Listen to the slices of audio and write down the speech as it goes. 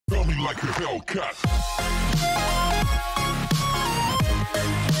like a Hellcat.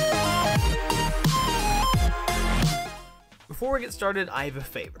 Before we get started, I have a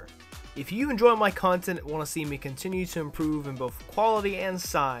favor. If you enjoy my content and want to see me continue to improve in both quality and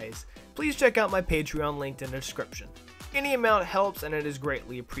size, please check out my Patreon linked in the description. Any amount helps and it is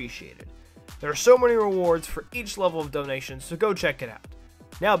greatly appreciated. There are so many rewards for each level of donation, so go check it out.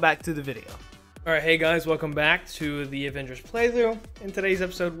 Now back to the video. Alright, hey guys, welcome back to the Avengers playthrough. In today's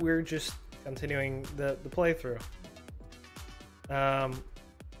episode, we're just continuing the playthrough. I'd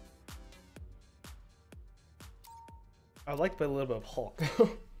like to play a little bit of Hulk.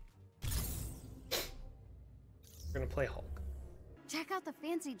 We're gonna play Hulk. Check out the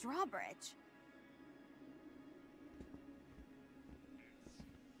fancy drawbridge.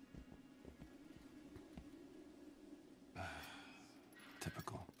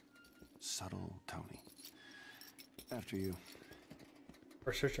 Typical. Subtle Tony. After you.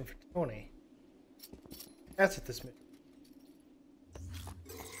 We're searching for Tony. That's what this means.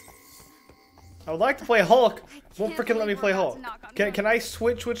 I would like to play Hulk. Won't freaking let me play Hulk. Can I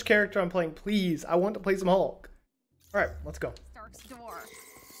switch which character I'm playing, please? I want to play some Hulk. All right, let's go. Stark's door.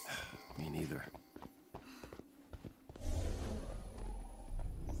 Me neither.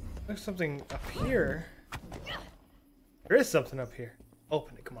 There's something up here. There is something up here.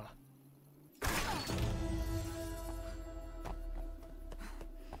 Open it, come on.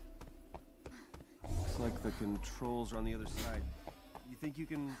 Looks like the controls are on the other side. You think you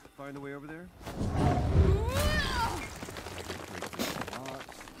can find a way over there?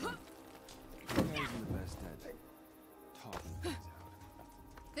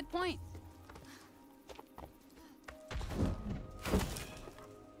 Good point.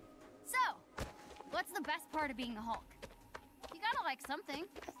 So, what's the best part of being the Hulk? You gotta like something.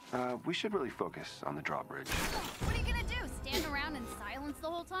 We should really focus on the drawbridge. What are you gonna do? Stand around in silence the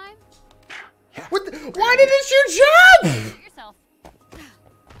whole time? Yeah. What the, why didn't you jump? Shoot yourself.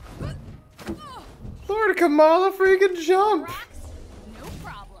 Lord Kamala freaking jump. Rocks? No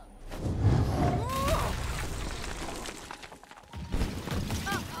problem.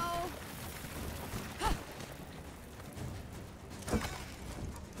 Uh-oh.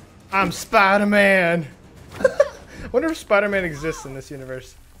 I'm Spider-Man. Wonder if Spider-Man exists in this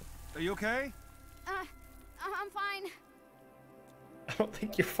universe. Are you okay? I'm fine. I don't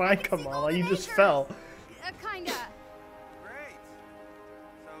think you're fine, Kamala. You just fell. Kinda. Great.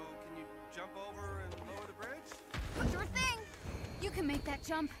 So, can you jump over and lower the bridge? Sure thing. You can make that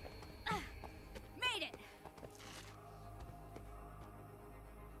jump. Made it.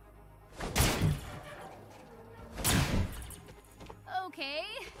 Okay.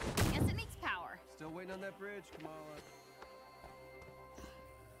 Guess it needs power. Still waiting on that bridge, Kamala.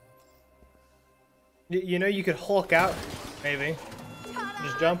 You know you could Hulk out, maybe. Ta-da!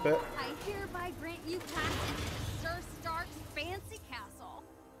 Just jump it. I hereby grant you passage to Sir Stark's fancy castle.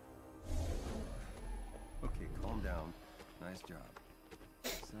 Okay, calm down. Nice job.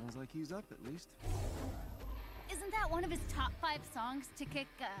 Sounds like he's up at least. Isn't that one of his top 5 songs to kick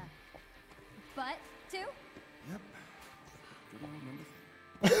butt to? Yep. Good old number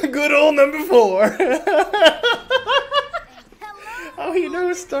 4. Good old number 4. Hello, Oh, he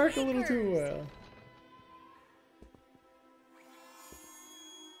knows Stark a little too well.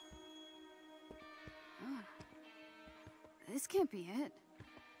 This can't be it.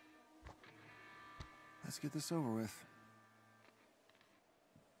 Let's get this over with.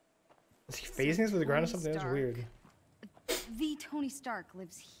 Is he phasing this with the ground or something? That's Stark. weird. The Tony Stark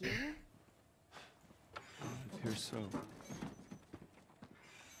lives here? It appears so.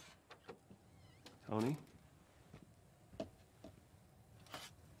 Tony?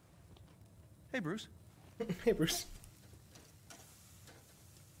 Hey, Bruce. Hey, Bruce.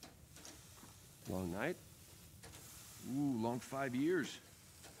 Long night? Ooh, long 5 years.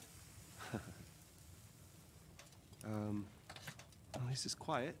 At least it's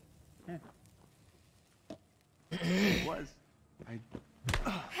quiet. It was.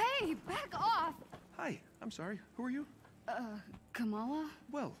 Hey, back off! Hi, I'm sorry. Who are you? Kamala?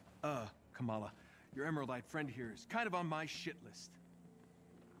 Well, Kamala, your Emeraldite friend here is kind of on my shit list.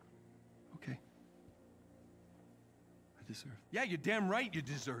 Okay. I deserve. Yeah, you're damn right you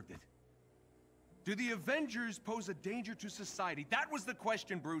deserved it. Do the Avengers pose a danger to society? That was the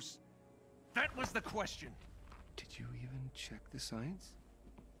question, Bruce. That was the question. Did you even check the science?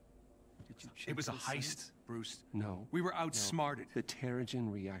 Did you check It was a the heist, science? Bruce. No. We were outsmarted. The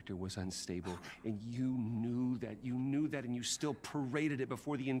Terrigen reactor was unstable, and you knew that, and you still paraded it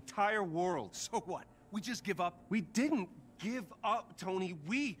before the entire world. So what? We just give up? We didn't give up, Tony.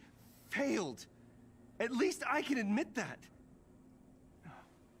 We failed. At least I can admit that.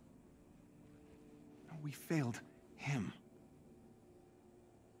 We failed him.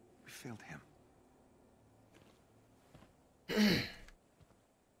 We failed him.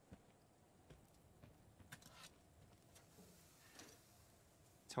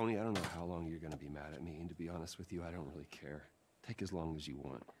 Tony, I don't know how long you're gonna be mad at me, and to be honest with you, I don't really care. Take as long as you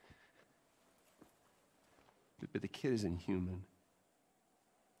want. But the kid is inhuman.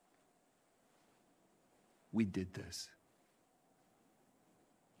 We did this.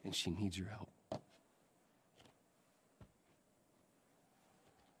 And she needs your help.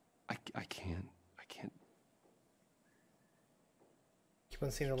 I can't. Keep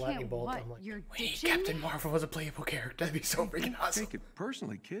on seeing the lightning bolt. I'm like, You're we need ditching? Captain Marvel as a playable character. That'd be so freaking awesome. Take it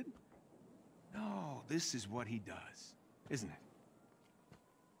personally, kid. No, this is what he does, isn't it?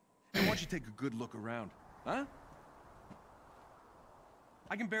 And why don't you take a good look around, huh?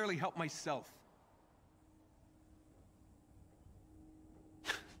 I can barely help myself.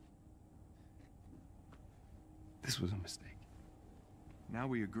 This was a mistake. Now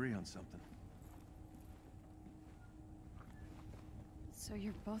we agree on something. So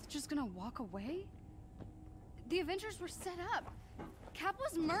you're both just gonna walk away? The Avengers were set up. Cap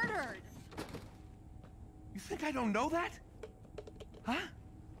was murdered. You think I don't know that? Huh?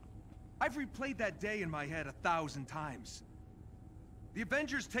 I've replayed that day in my head 1,000 times. The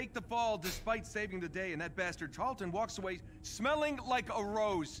Avengers take the fall despite saving the day, and that bastard Tarleton walks away smelling like a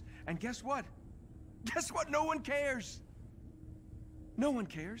rose. And guess what? Guess what? No one cares. No one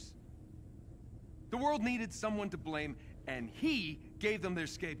cares. The world needed someone to blame, and he gave them their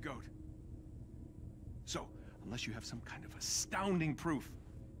scapegoat. So, unless you have some kind of astounding proof,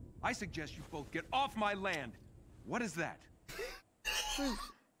 I suggest you both get off my land. What is that?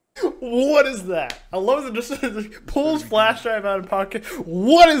 What is that? I love that just pulls flash drive out of pocket.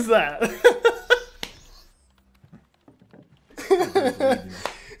 What is that?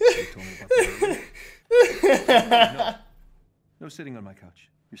 No. No sitting on my couch.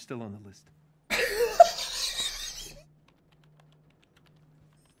 You're still on the list.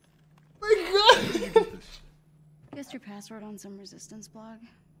 My How did you God. get this? Guessed your password on some resistance blog?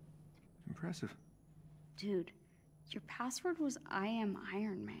 Impressive. Dude, your password was I am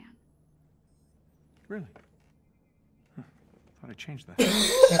Iron Man. Really? Huh. Thought I changed that.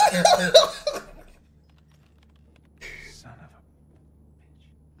 Son of a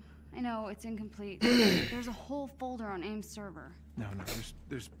bitch. I know, it's incomplete. There's a whole folder on AIM's server. No,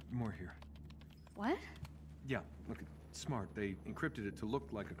 there's more here. What? Yeah, look, it's smart. They encrypted it to look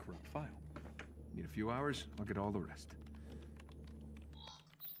like a corrupt file. Need a few hours, I'll get all the rest.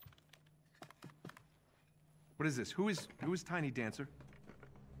 What is this? Who is Tiny Dancer?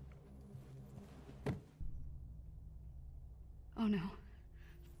 Oh no.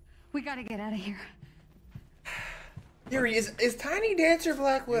 We gotta get out of here. Here he is. Is Tiny Dancer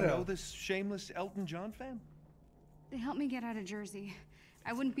Black You Widow? know this shameless Elton John fan? They helped me get out of Jersey.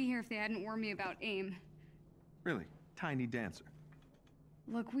 I wouldn't be here if they hadn't warned me about AIM. Really? Tiny Dancer.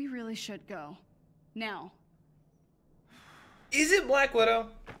 Look, we really should go. Now. Is it Black Widow?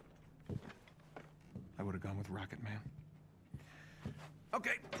 I would have gone with Rocket Man.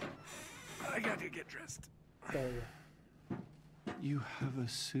 Okay. I gotta get dressed. You have a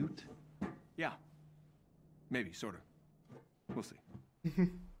suit? Yeah. Maybe, sort of. We'll see. I'm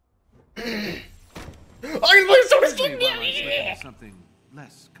gonna play so much Maybe game. while I'm slipping into something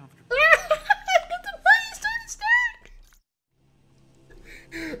less comfortable. Get the face stack.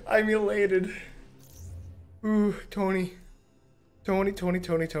 I'm elated. Ooh, Tony. Tony. Frickin'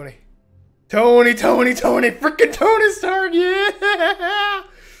 Tony Stark, yeah!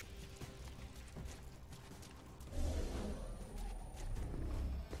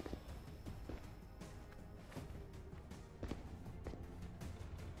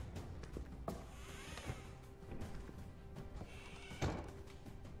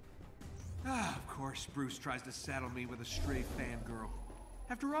 Ah, of course, Bruce tries to saddle me with a stray fangirl.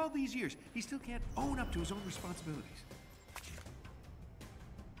 After all these years, he still can't own up to his own responsibilities.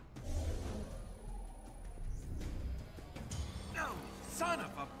 No, son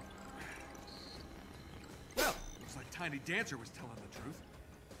of a... Well, looks like Tiny Dancer was telling the truth.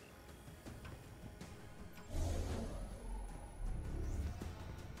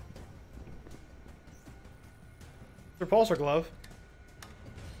 Repulsor glove.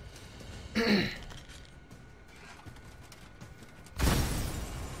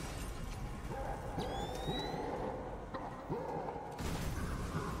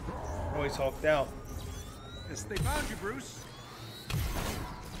 Oh, he's hulked out. Yes, they found you, Bruce.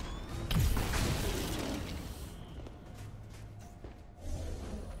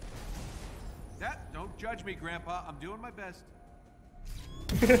 Don't judge me, Grandpa. I'm doing my best.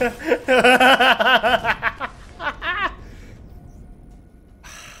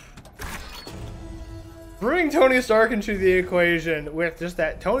 Tony Stark into the equation with just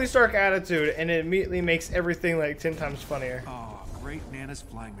that Tony Stark attitude, and it immediately makes everything like 10 times funnier. Oh, great Nana's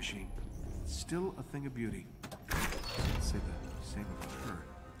flying machine. Still a thing of beauty. I'd say the same about her.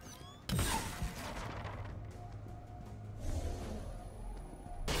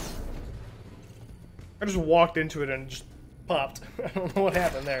 I just walked into it and just popped. I don't know what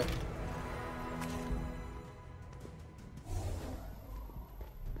happened there.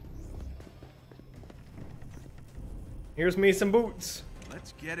 Here's me some boots.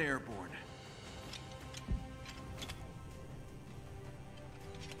 Let's get airborne.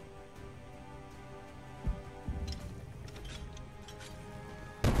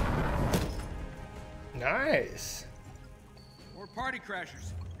 Nice. More party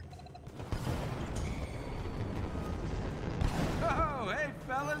crashers. Oh, hey,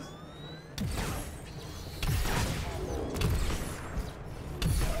 fellas.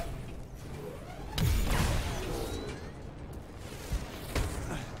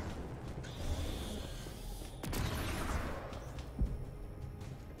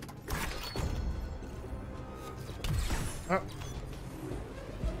 Oh.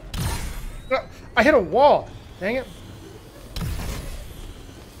 Oh, I hit a wall. Dang it.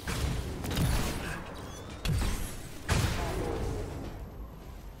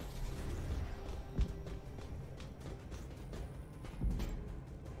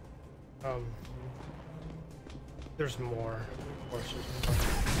 There's more. Of course there's more.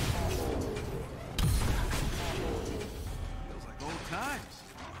 Feels like old times.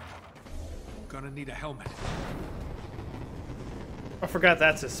 Gonna need a helmet. I forgot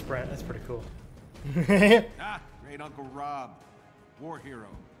that's a sprint. That's pretty cool. Ah, great Uncle Rob. War hero.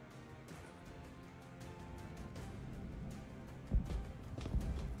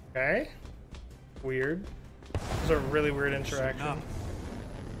 Okay. Weird. Those are really weird interactions.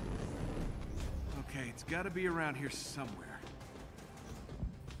 Okay, it's gotta be around here somewhere.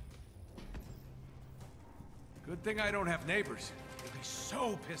 Good thing I don't have neighbors. They'll be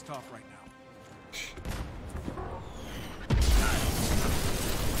so pissed off right now.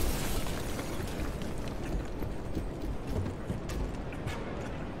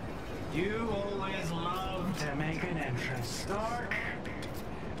 You always love to make an entrance, Stark.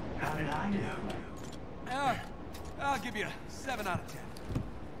 How did I do? I'll give you a 7 out of 10.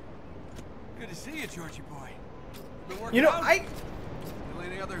 Good to see you, Georgie boy. Been working You know, out? I Still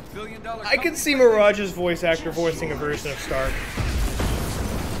any other billion-dollar could companies see lately? Mirage's voice actor voicing a version of Stark.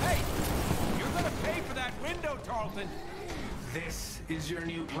 Hey, you're gonna pay for that window, Tarleton. This is your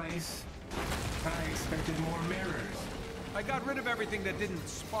new place? I expected more mirrors. I got rid of everything that didn't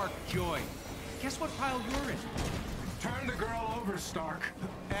spark joy. Guess what pile you're in? Turn the girl over, Stark.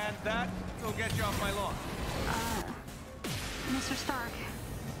 And that will get you off my lawn. Mr. Stark.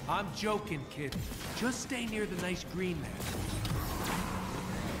 I'm joking, kid. Just stay near the nice green there.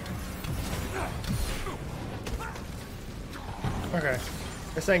 Okay.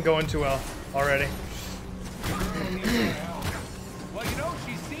 This ain't going too well already. Well, you know,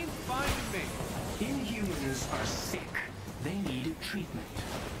 she seems fine to me. Inhumans are sick. They need treatment.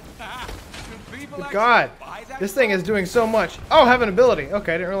 Do people Good actually God. buy that This thing is doing so much. Oh, have an ability.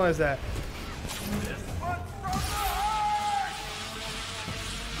 Okay, I didn't realize that. one from the heart?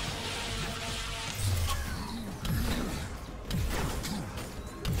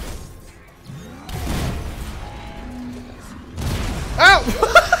 Ow!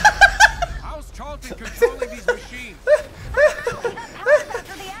 How's Charlton controlling these machines?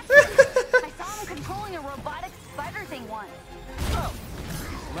 After the accident, I saw him controlling a robotic spider thing once. Oh,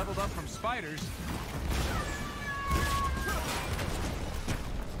 leveled up from spiders.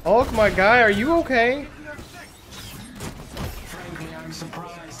 Hulk, my guy, are you okay? Frankly, I'm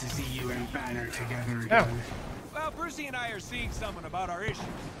surprised to see you and Banner together Ow. again. Well, Brucey and I are seeing something about our issues.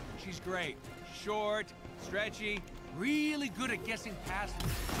 She's great. Short, stretchy, really good at guessing past.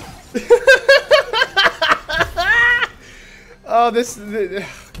 Oh,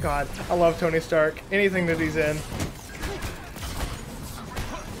 God, I love Tony Stark. Anything that he's in.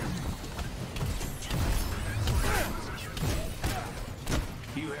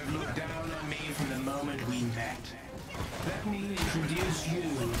 You have looked down on me from the moment we met. Let me introduce you to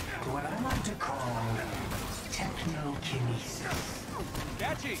what I like to call technokinesis.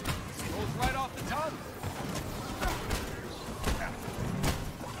 Catchy. Rolls right off the tongue.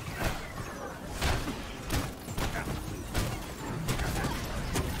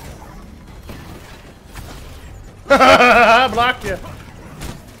 I blocked you.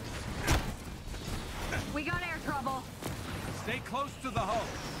 We got air trouble. Stay close to the hull.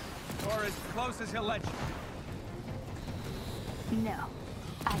 Or as close as he'll let you. No,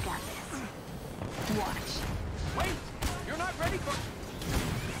 I got this. Watch. Wait! You're not ready for...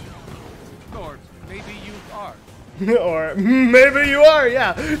 Or maybe you are. Or maybe you are,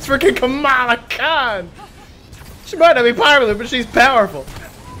 yeah. It's freaking Kamala Khan. She might not be popular, but she's powerful.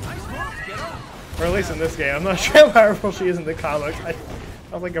 Or at least in this game. I'm not sure how powerful she is in the comics. I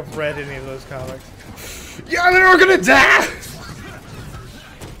don't think I've read any of those comics. Yeah, they're all gonna die!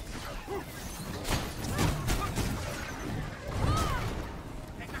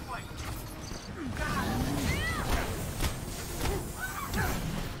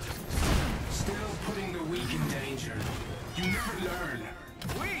 Still putting the weak in danger. You never learn.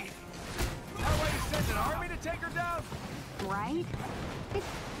 We? That why you sent an army to take her down? Right? It's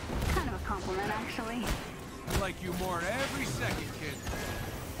kind of a compliment, actually. I like you more every second, kid.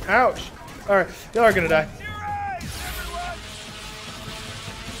 Ouch. Alright, y'all are gonna die. Your eyes,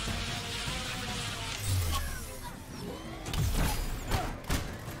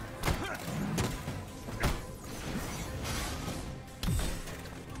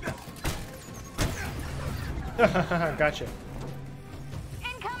 everyone! Gotcha.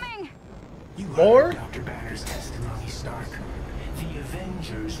 Incoming! You More? heard Dr. Banner's testimony, Stark. The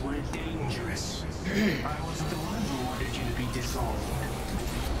Avengers were dangerous. I was the one who ordered you to be dissolved.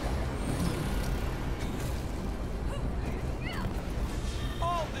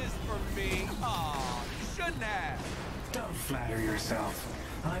 All this for me? Aw, you shouldn't have. Don't flatter yourself.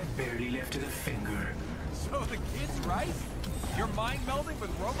 I barely lifted a finger. So the kid's right? You're mind melding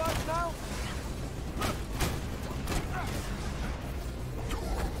with robots now?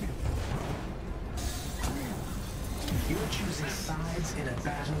 You're choosing sides in a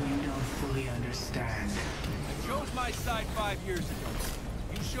battle you don't fully understand. I chose my side 5 years ago.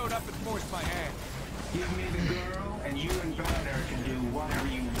 You showed up and forced my hand. Give me the girl, and you and Banner can do whatever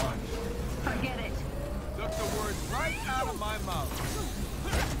you want. Forget it. Took the words right out of my mouth.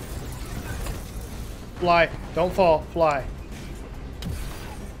 Fly. Don't fall. Fly.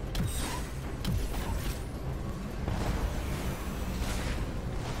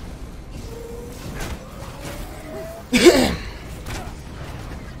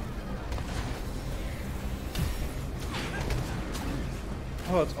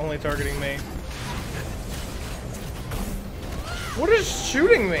 Oh, it's only targeting me. What is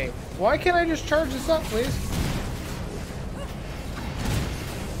shooting me? Why can't I just charge this up, please?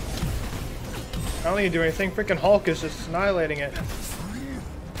 I don't need to do anything. Freaking Hulk is just annihilating it.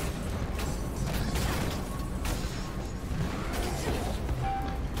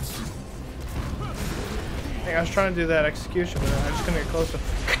 Hey, I was trying to do that execution, but I just couldn't get close to.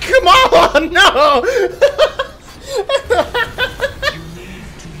 Come on! No! You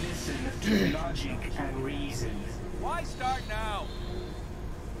need to listen to logic and reason. Why start now?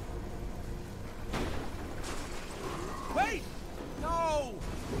 Wait! No!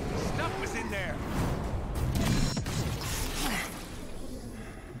 Stuff was in there.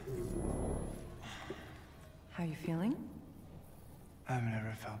 How you feeling? I've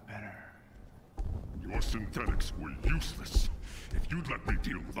never felt better. Your synthetics were useless. If you'd let me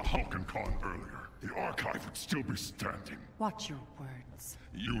deal with the Hulk and Khan earlier, the Archive would still be standing. Watch your words.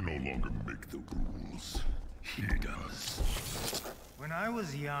 You no longer make the rules. He does. When I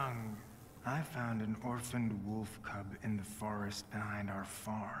was young, I found an orphaned wolf cub in the forest behind our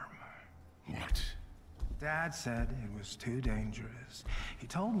farm. What? Dad said it was too dangerous. He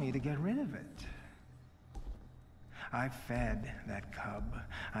told me to get rid of it. I fed that cub.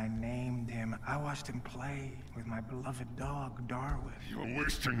 I named him. I watched him play with my beloved dog, Darwin. You're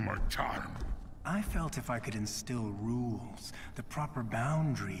wasting my time. I felt if I could instill rules, the proper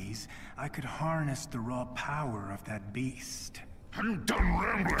boundaries, I could harness the raw power of that beast. Have you done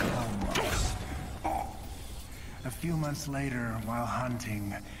rambling? Almost. A few months later, while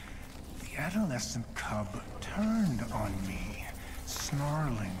hunting, the adolescent cub turned on me,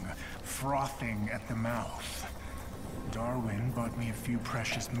 snarling, frothing at the mouth. Darwin bought me a few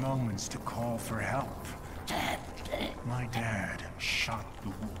precious moments to call for help. My dad shot the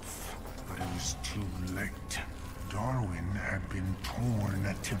wolf, but it was too late. Darwin had been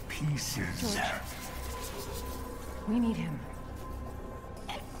torn to pieces. George. We need him.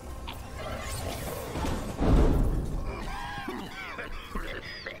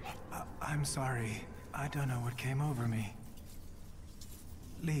 I'm sorry. I don't know what came over me.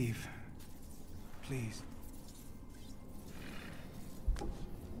 Leave. Please.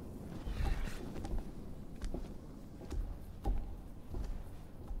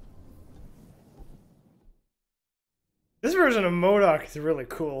 This version of MODOK is really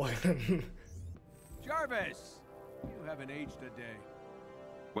cool. Jarvis! You haven't aged a day.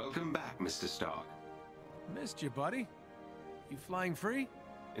 Welcome back, Mr. Stark. Missed you, buddy. You flying free?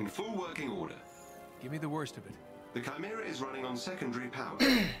 In full working order. Give me the worst of it. The Chimera is running on secondary power.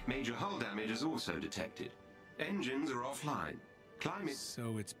 Major hull damage is also detected. Engines are offline. Climate...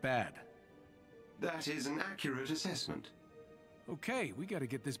 So it's bad. That is an accurate assessment. Okay, we gotta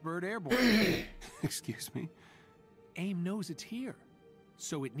get this bird airborne. Excuse me? AIM knows it's here,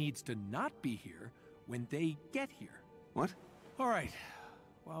 so it needs to not be here when they get here. What? All right.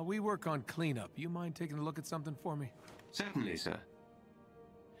 While we work on cleanup, you mind taking a look at something for me? Certainly, sir.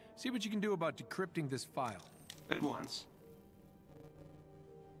 See what you can do about decrypting this file. At once.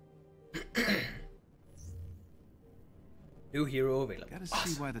 New hero available. Gotta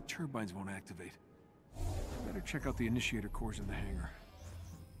see why the turbines won't activate. Better check out the initiator cores in the hangar.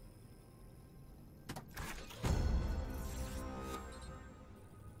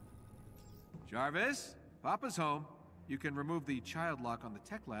 Jarvis, Papa's home. You can remove the child lock on the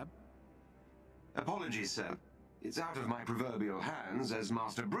tech lab. Apologies, sir. It's out of my proverbial hands, as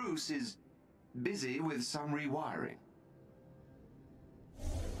Master Bruce is busy with some rewiring.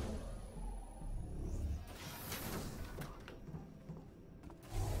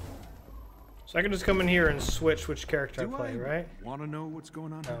 So I can just come in here and switch which character I play, right? Want to know what's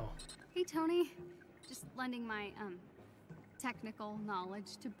going on? No. Hey, Tony. Just lending my, technical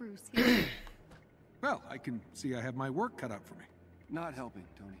knowledge to Bruce here. Well, I can see I have my work cut out for me. Not helping,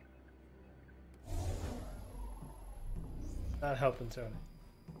 Tony. Not helping, Tony.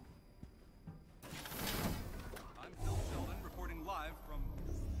 I'm Phil Sheldon, reporting live from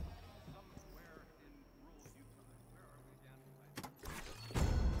somewhere in rural Utah.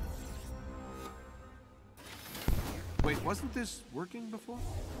 Where are we again? Wait, wasn't this working before?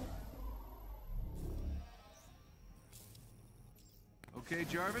 Okay,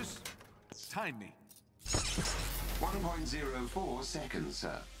 Jarvis, time me. 1.04 seconds,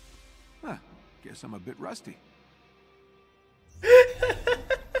 sir. Huh, guess I'm a bit rusty.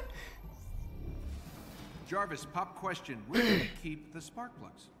 Jarvis, pop question. Where do we keep the spark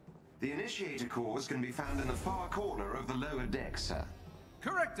plugs? The initiator cores can be found in the far corner of the lower deck, sir.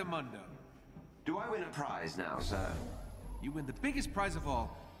 Correctamundo. Do I win a prize now, sir? You win the biggest prize of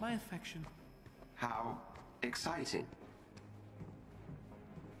all, my affection. How exciting.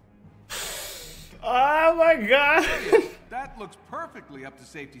 Oh my god! That looks perfectly up to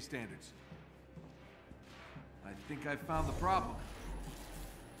safety standards. I think I found the problem.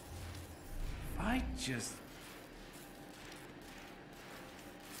 I just...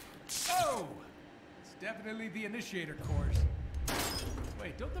 Oh! It's definitely the initiator cores.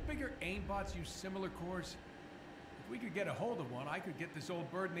 Wait, don't the bigger aimbots use similar cores? If we could get a hold of one, I could get this old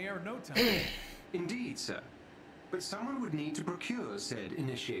bird in the air in no time. Indeed, sir. But someone would need to procure said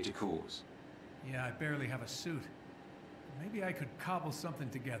initiator cores. Yeah, I barely have a suit. Maybe I could cobble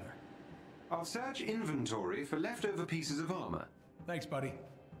something together. I'll search inventory for leftover pieces of armor. Thanks, buddy.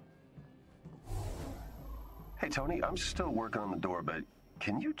 Hey, Tony, I'm still working on the door, but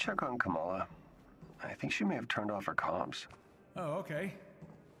can you check on Kamala? I think she may have turned off her comms. Oh, okay.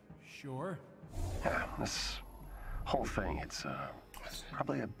 Sure. Yeah, this whole thing, it's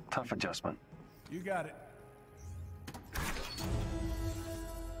probably a tough adjustment. You got it.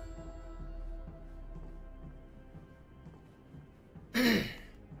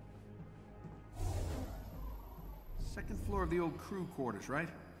 Second floor of the old crew quarters, right?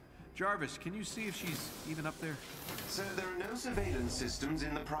 Jarvis, can you see if she's even up there? Sir, there are no surveillance systems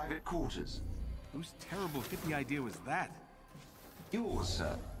in the private quarters. Whose terrible hippie idea was that? Yours,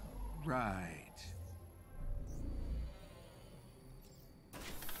 sir. Right.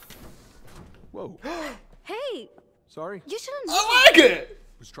 Whoa. Hey! Sorry? You shouldn't. I like it!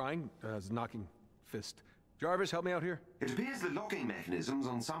 Was trying. Was knocking fist. Jarvis, help me out here. It appears the locking mechanisms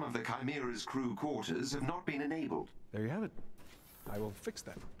on some of the Chimera's crew quarters have not been enabled. There you have it. I will fix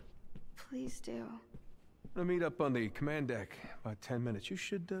that. Please do. I'm gonna meet up on the command deck about 10 minutes. You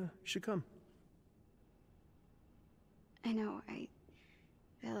should come. I know, I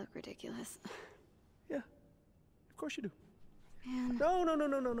look ridiculous. Yeah. Of course you do. Man.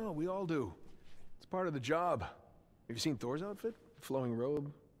 No. We all do. It's part of the job. Have you seen Thor's outfit? Flowing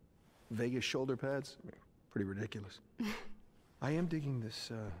robe, Vegas shoulder pads. I mean, pretty ridiculous. I am digging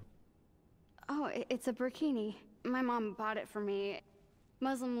this, Oh, it's a burkini. My mom bought it for me.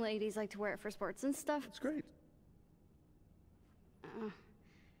 Muslim ladies like to wear it for sports and stuff. It's great.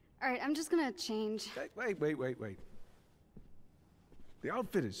 Alright, I'm just gonna change. Wait. The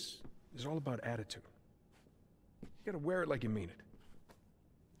outfit is all about attitude. You gotta wear it like you mean it.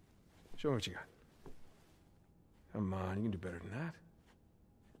 Show me what you got. Come on, you can do better than that.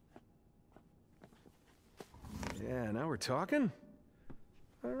 Yeah, now we're talking.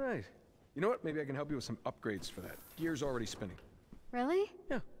 All right. You know what? Maybe I can help you with some upgrades for that. Gear's already spinning. Really?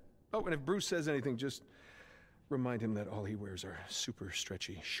 Yeah. Oh, and if Bruce says anything, just remind him that all he wears are super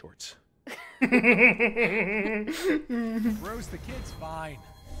stretchy shorts. Bruce, the kid's fine.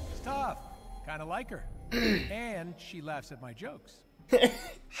 She's tough. Kind of like her. And she laughs at my jokes.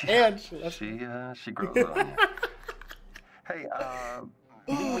 And she grows on you. Hey,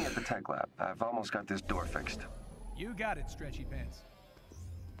 meet me at the tech lab. I've almost got this door fixed. You got it, Stretchy Pants.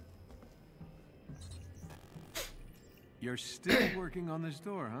 You're still working on this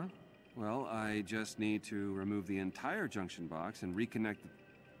door, huh? Well, I just need to remove the entire junction box and reconnect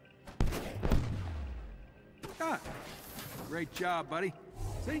Ah, great job, buddy.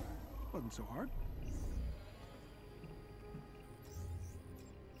 See? Wasn't so hard.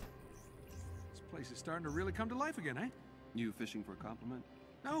 This place is starting to really come to life again, eh? You fishing for a compliment?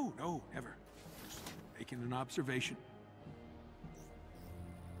 No, never. Just making an observation.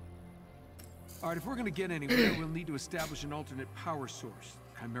 All right, if we're gonna get anywhere, we'll need to establish an alternate power source.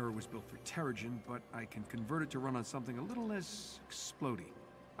 Chimera was built for Terrigen, but I can convert it to run on something a little less explodey.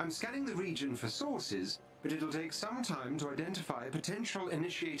 I'm scanning the region for sources, but it'll take some time to identify potential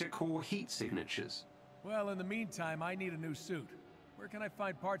initiator core heat signatures. Well, in the meantime, I need a new suit. Where can I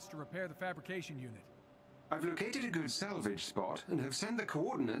find parts to repair the fabrication unit? I've located a good salvage spot and have sent the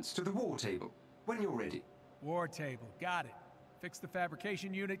coordinates to the war table. When you're ready. War table, got it. Fix the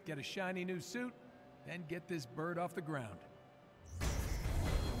fabrication unit, get a shiny new suit, then get this bird off the ground.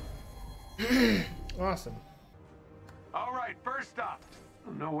 Awesome. All right, first up.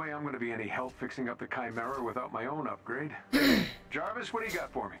 No way I'm going to be any help fixing up the Chimera without my own upgrade. Jarvis, what do you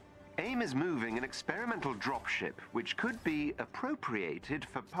got for me? AIM is moving an experimental dropship, which could be appropriated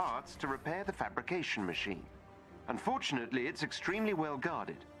for parts to repair the fabrication machine. Unfortunately, it's extremely well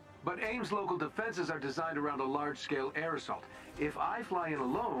guarded. But AIM's local defenses are designed around a large-scale air assault. If I fly in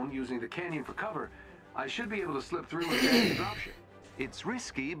alone, using the canyon for cover, I should be able to slip through and get the dropship. It's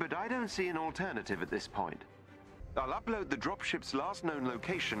risky, but I don't see an alternative at this point. I'll upload the dropship's last known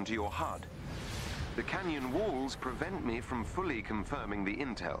location to your HUD. The canyon walls prevent me from fully confirming the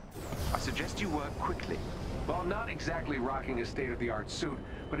intel. I suggest you work quickly. Well, not exactly rocking a state-of-the-art suit,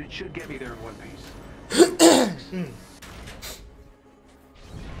 but it should get me there in one piece.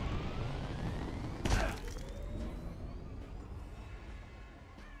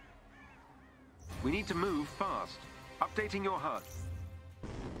 We need to move fast. Updating your HUD.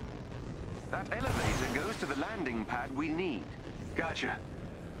 That elevator goes to the landing pad we need. Gotcha.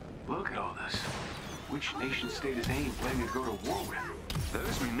 Look at all this. Which nation-state is AIM planning to go to war with?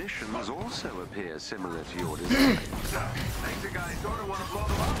 Those munitions also appear similar to your design. Thanks, the guys. Don't want to blow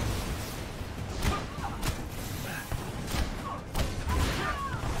them up.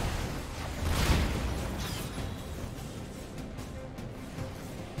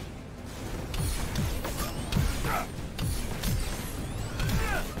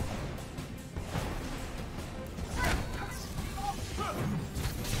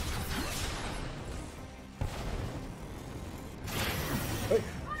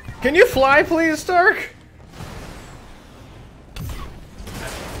 Can you fly, please, Stark?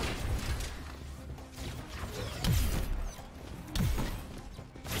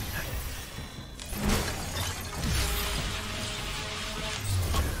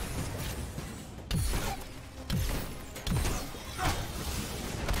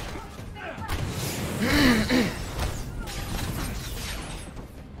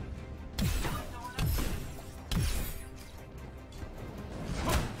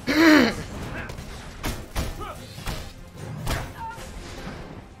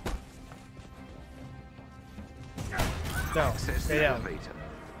 No, stay down.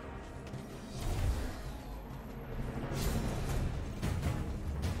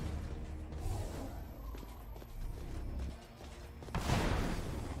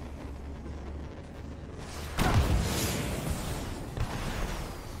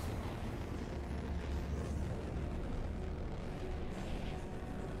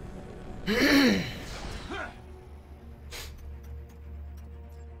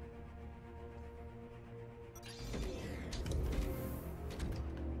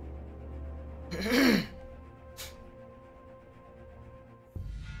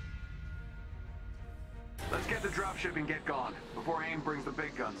 Let's get the dropship and get gone, before AIM brings the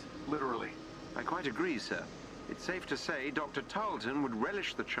big guns, literally. I quite agree, sir. It's safe to say Dr. Tarleton would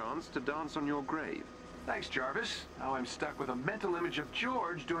relish the chance to dance on your grave. Thanks, Jarvis. Now I'm stuck with a mental image of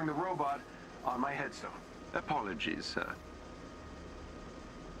George doing the robot on my headstone. Apologies, sir.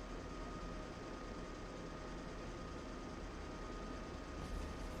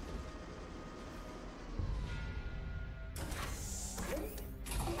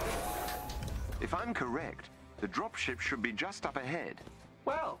 If I'm correct, the dropship should be just up ahead.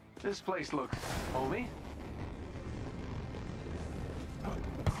 Well, this place looks homey.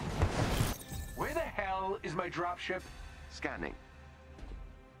 Where the hell is my dropship? Scanning.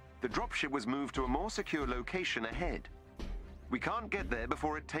 The dropship was moved to a more secure location ahead. We can't get there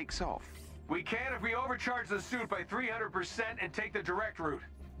before it takes off. We can if we overcharge the suit by 300% and take the direct route.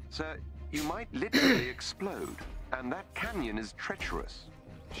 Sir, you might literally explode, and that canyon is treacherous.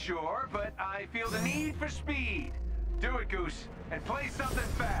 Sure, but I feel the need for speed. Do it, Goose, and play something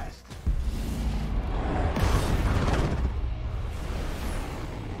fast.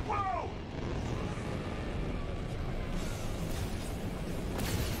 Whoa!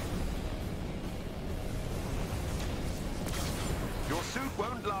 Your suit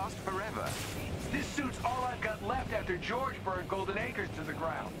won't last forever. This suit's all I've got left after George burned Golden Acres to the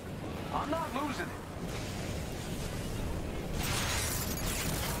ground. I'm not losing it.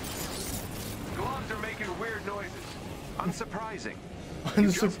 Gloves are making weird noises. Unsurprising.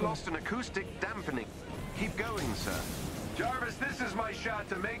 You just lost an acoustic dampening. Keep going, sir. Jarvis, this is my shot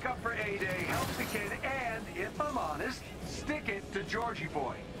to make up for A-Day, help the kid, and, if I'm honest, stick it to Georgie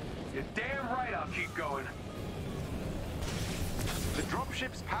boy. You're damn right I'll keep going. The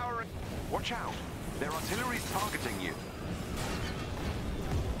dropship's powering. Watch out. Their artillery's targeting you.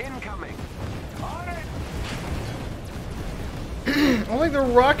 Incoming. On it! Only the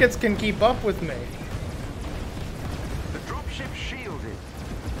rockets can keep up with me. The dropship shielded.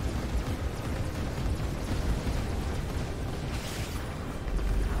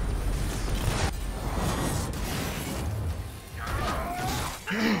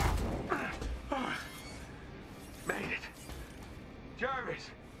 Made it. Jarvis.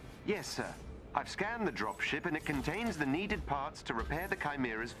 Yes, sir. I've scanned the dropship and it contains the needed parts to repair the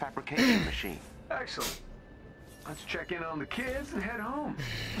Chimera's fabrication machine. Excellent. Let's check in on the kids and head home.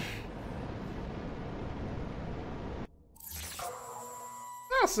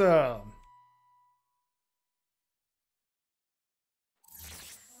 Awesome.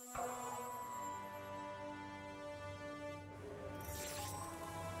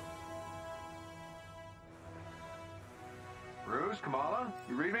 Bruce, Kamala,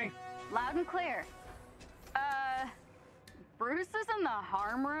 you read me? Loud and clear. Bruce is in the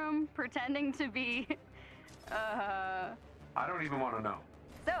harm room pretending to be, I don't even want to know.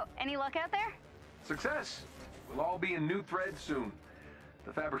 So, any luck out there? Success. We'll all be in new threads soon.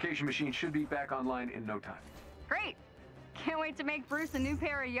 The fabrication machine should be back online in no time. Great. Can't wait to make Bruce a new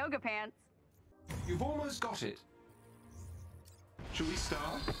pair of yoga pants. You've almost got it. Shall we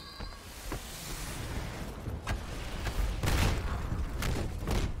start?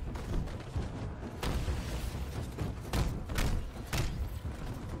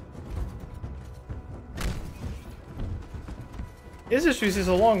 His issues is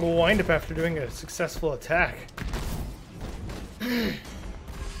a long wind-up after doing a successful attack.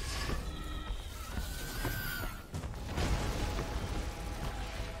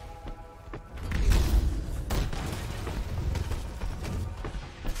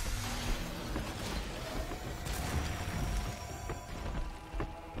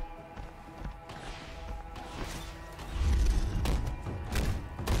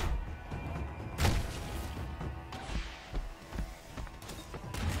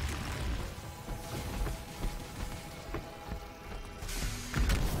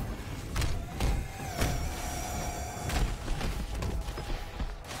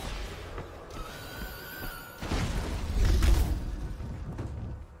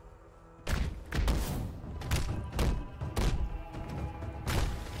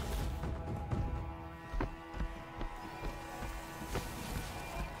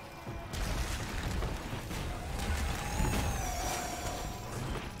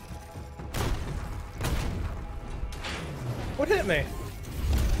 What hit me?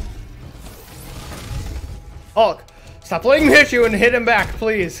 Hulk, stop letting him hit you and hit him back,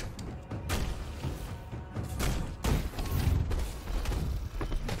 please.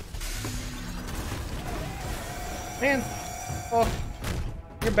 Man, Hulk,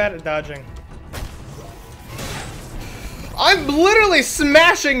 you're bad at dodging. I'm literally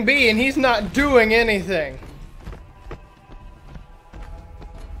smashing B and he's not doing anything.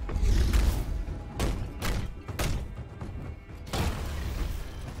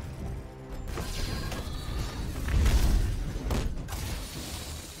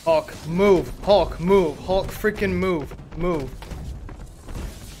 Hulk, move. Hulk, move. Hulk, freaking move. Move.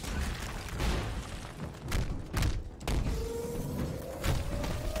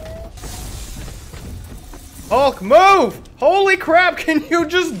 Hulk, move! Holy crap, can you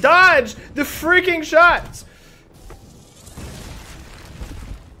just dodge the freaking shots?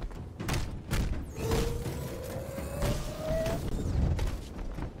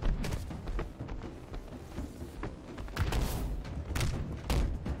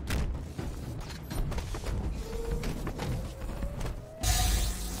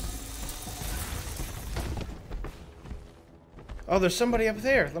 Oh, there's somebody up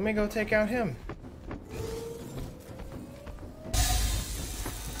there. Let me go take out him.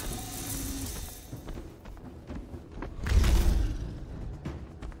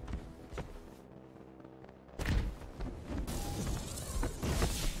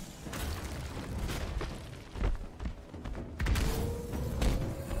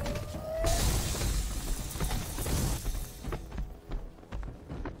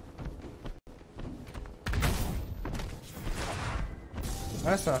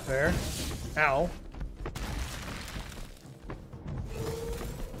 That's not fair. Ow.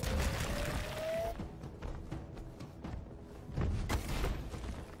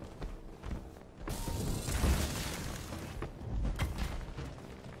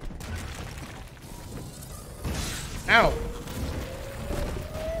 Ow.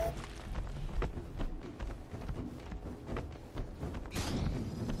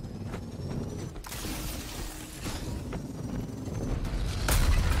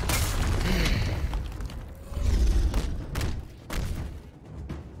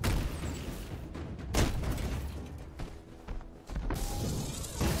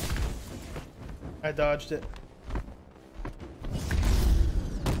 I dodged it.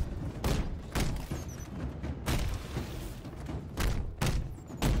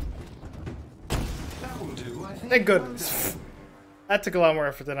 Thank goodness. That took a lot more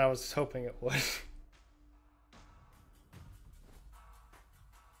effort than I was hoping it would.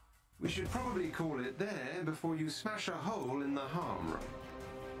 We should probably call it there before you smash a hole in the harm room.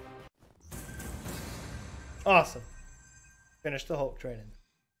 Awesome. Finished the Hulk training.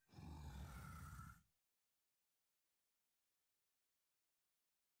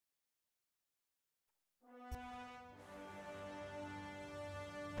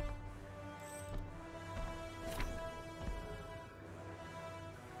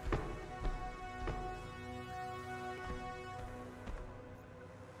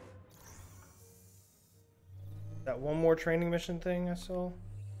 That one more training mission thing I saw.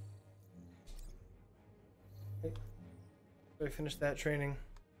 Okay. So I finished that training.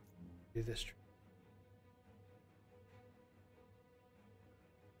 Do this training.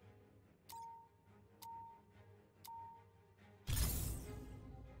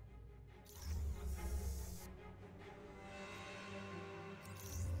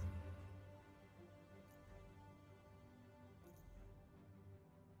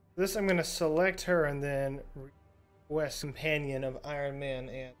 This I'm going to select her and then request companion of Iron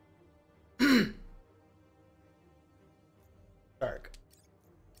Man and Stark.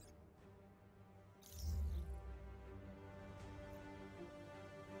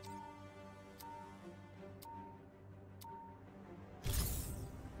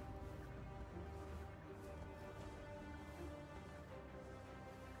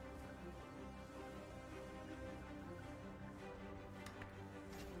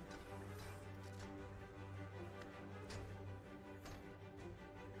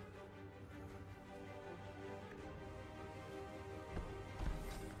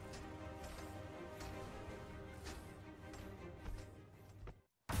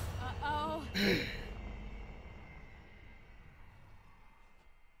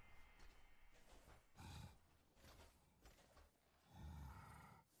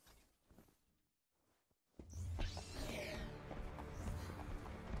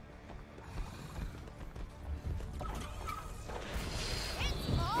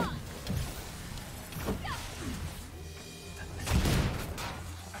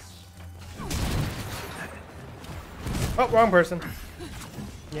 Oh, wrong person.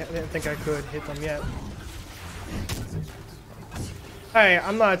 Yeah, I didn't think I could hit them yet. Hey,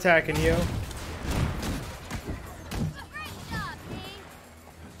 I'm not attacking you.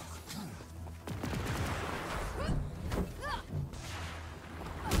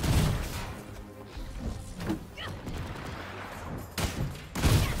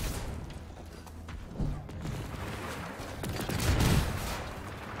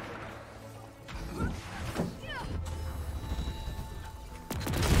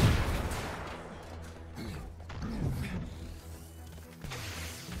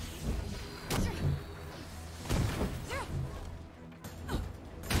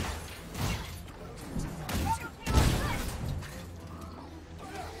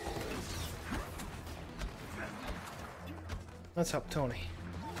 Let's help Tony.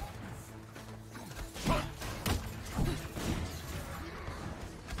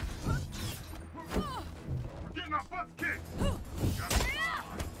 Getting our butts kicked.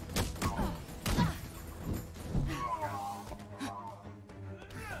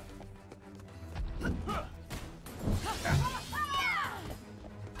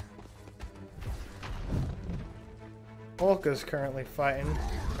 Hulk is currently fighting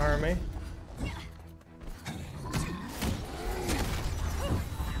army.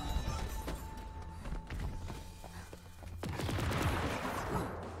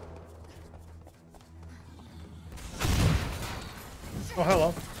 Oh,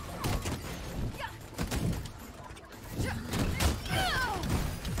 hello.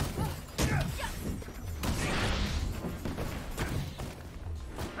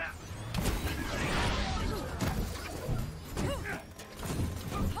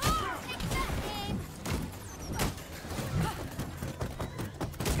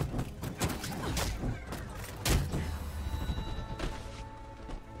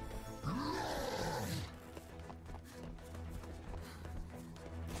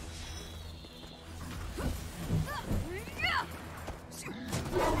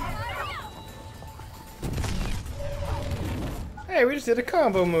 Hey, we just did a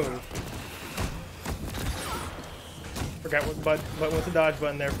combo move. Forgot what button with the dodge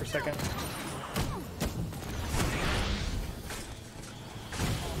button there for a second.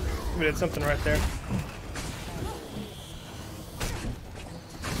 We did something right there.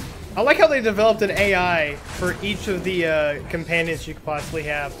 I like how they developed an AI for each of the companions you could possibly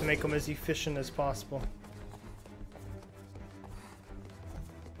have to make them as efficient as possible.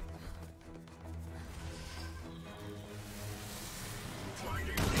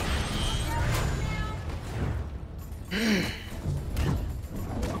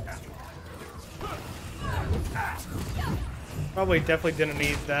 Probably definitely didn't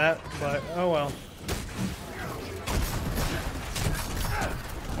need that, but oh well.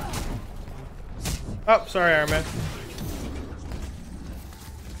 Oh, sorry, Iron Man.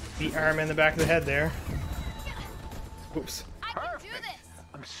 Beat Iron Man in the back of the head there. Oops. Perfect.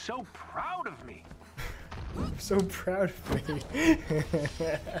 I'm so proud of me. I'm so proud of me.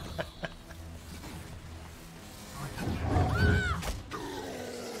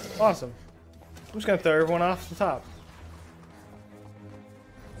 Awesome. I'm just gonna throw everyone off the top.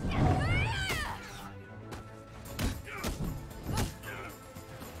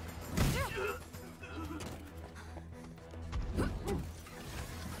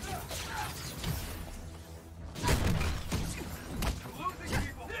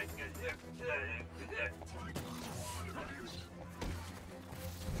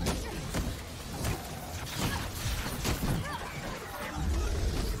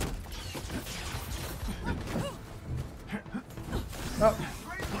 Oh,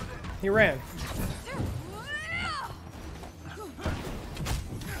 he ran.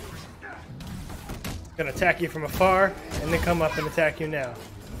 Gonna attack you from afar, and then come up and attack you now.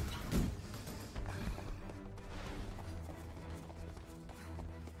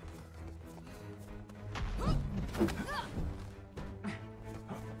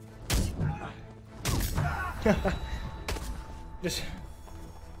 Just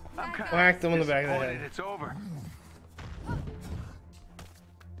whack them in the back of the head. It's over.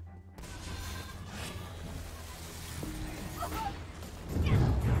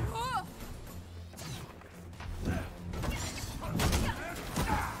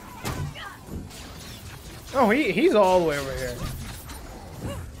 Oh, he's all the way over here.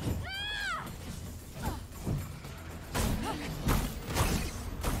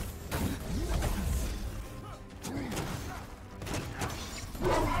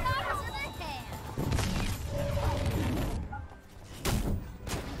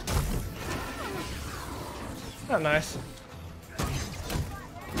 Not nice.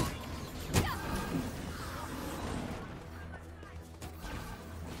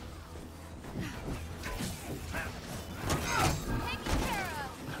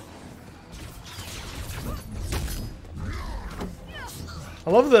 I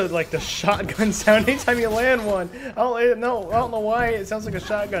love the shotgun sound anytime you land one. I don't know why it sounds like a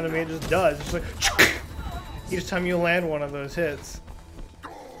shotgun to me. It just does. It's like each time you land one of those hits.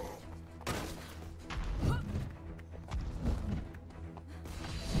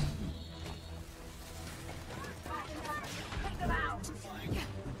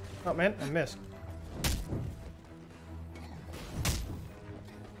 Oh man, I missed.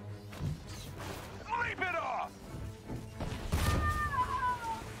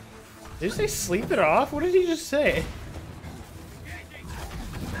 Did you say sleep it off? What did he just say?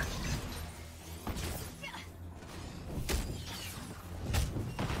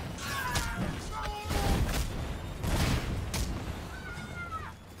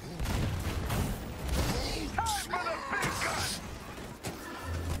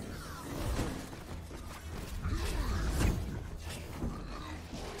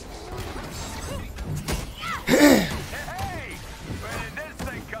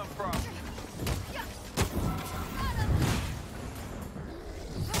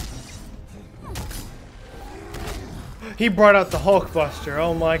 He brought out the Hulkbuster.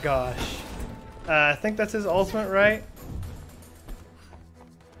 Oh my gosh. I think that's his ultimate, right?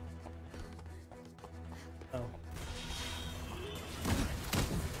 Oh.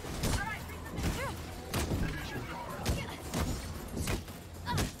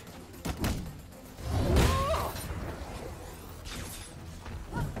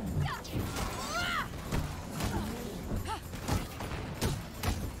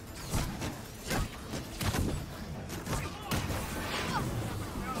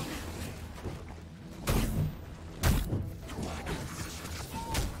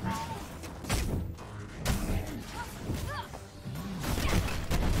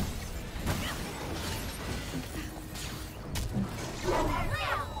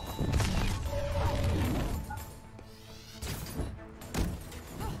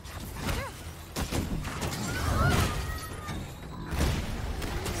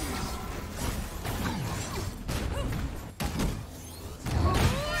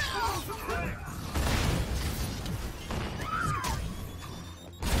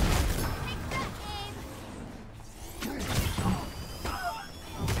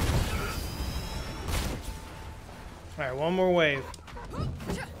 Alright, one more wave.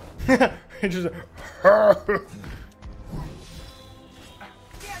 Just ow.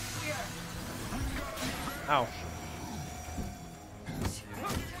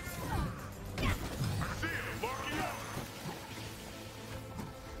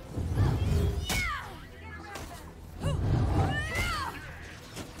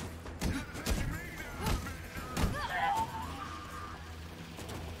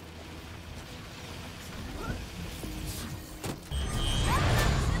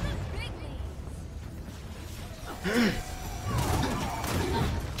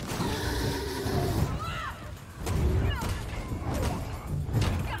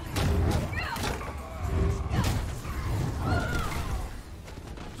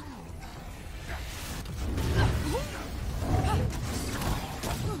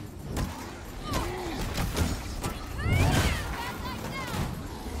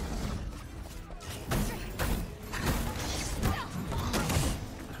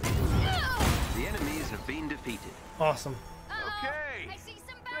 Awesome. Okay.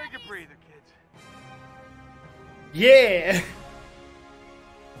 Take a breather, kids. Yeah.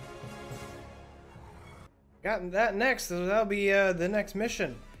 Got that next. So that'll be the next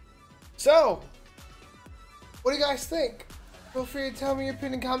mission. So, what do you guys think? Feel free to tell me your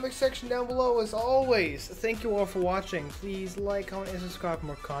opinion in the comment section down below. As always, thank you all for watching. Please like, comment, and subscribe for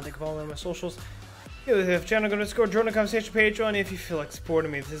more content. Follow me on my socials. If you have a channel, go to Discord, join the conversation Patreon. If you feel like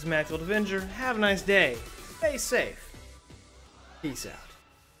supporting me, this is EmeraldAvenger. Have a nice day. Stay safe. Peace out.